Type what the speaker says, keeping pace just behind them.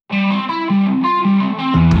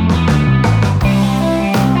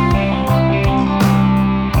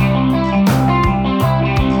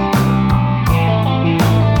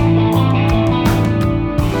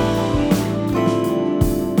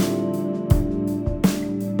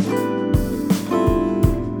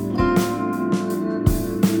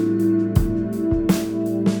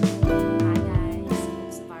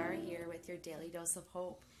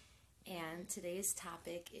today's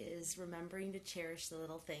topic is remembering to cherish the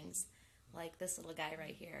little things, like this little guy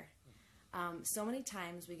right here. So many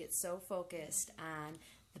times we get so focused on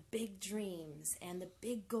the big dreams and the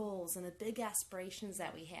big goals and the big aspirations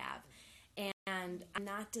that we have. And I'm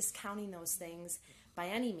not discounting those things by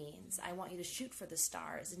any means. I want you to shoot for the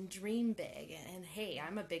stars and dream big. And hey,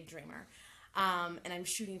 I'm a big dreamer. And I'm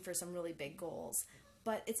shooting for some really big goals.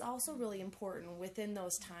 But it's also really important within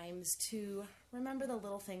those times to remember the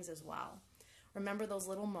little things as well. Remember those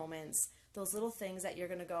little moments, those little things that you're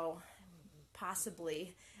going to go,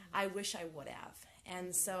 possibly, I wish I would have.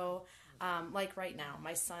 And so, like right now,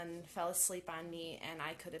 my son fell asleep on me and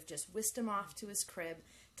I could have just whisked him off to his crib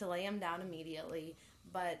to lay him down immediately.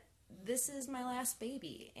 But this is my last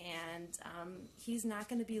baby and he's not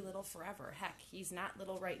going to be little forever. Heck, he's not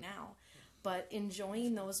little right now. But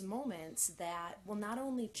enjoying those moments that will not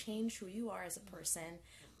only change who you are as a person,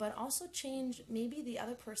 but also change maybe the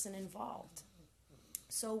other person involved.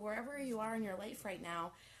 So wherever you are in your life right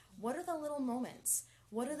now, what are the little moments?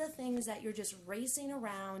 What are the things that you're just racing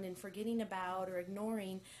around and forgetting about or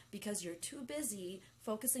ignoring because you're too busy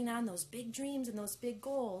focusing on those big dreams and those big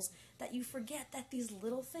goals that you forget that these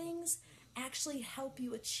little things actually help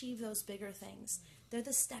you achieve those bigger things? They're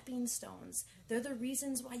the stepping stones. They're the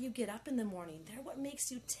reasons why you get up in the morning. They're what makes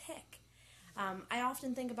you tick. I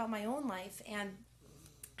often think about my own life, and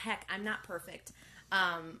heck, I'm not perfect.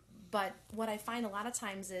 But what I find a lot of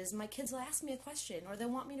times is my kids will ask me a question, or they'll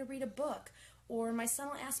want me to read a book, or my son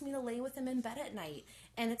will ask me to lay with him in bed at night.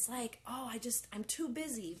 And it's like, oh, I'm too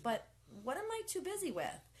busy. But what am I too busy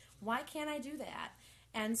with? Why can't I do that?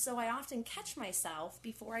 And so I often catch myself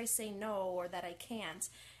before I say no or that I can't,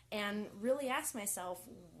 and really ask myself,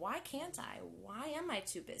 why can't I? Why am I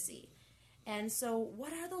too busy? And so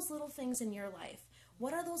what are those little things in your life?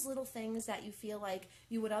 What are those little things that you feel like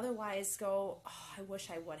you would otherwise go, oh, I wish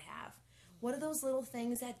I would have? What are those little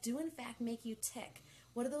things that do in fact make you tick?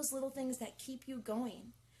 What are those little things that keep you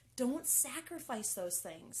going? Don't sacrifice those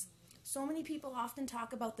things. So many people often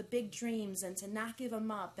talk about the big dreams and to not give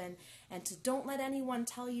them up and to don't let anyone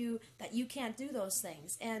tell you that you can't do those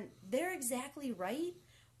things. And they're exactly right,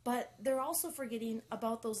 but they're also forgetting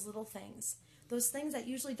about those little things. Those things that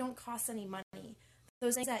usually don't cost any money.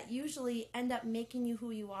 Those things that usually end up making you who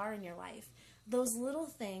you are in your life. Those little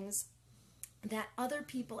things that other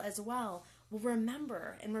people as well will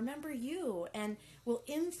remember and remember you and will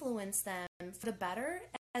influence them for the better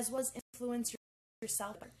as well as influence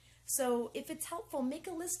yourself. So if it's helpful, make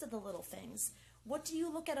a list of the little things. What do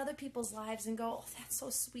you look at other people's lives and go, oh, that's so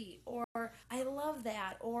sweet, or I love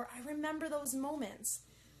that, or I remember those moments.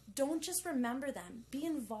 Don't just remember them. Be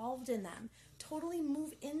involved in them. Totally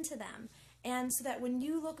move into them. And so that when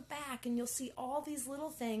you look back and you'll see all these little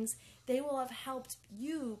things, they will have helped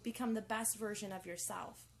you become the best version of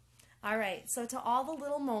yourself. All right, so to all the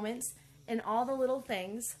little moments and all the little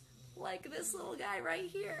things, like this little guy right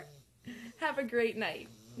here, have a great night.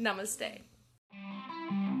 Namaste.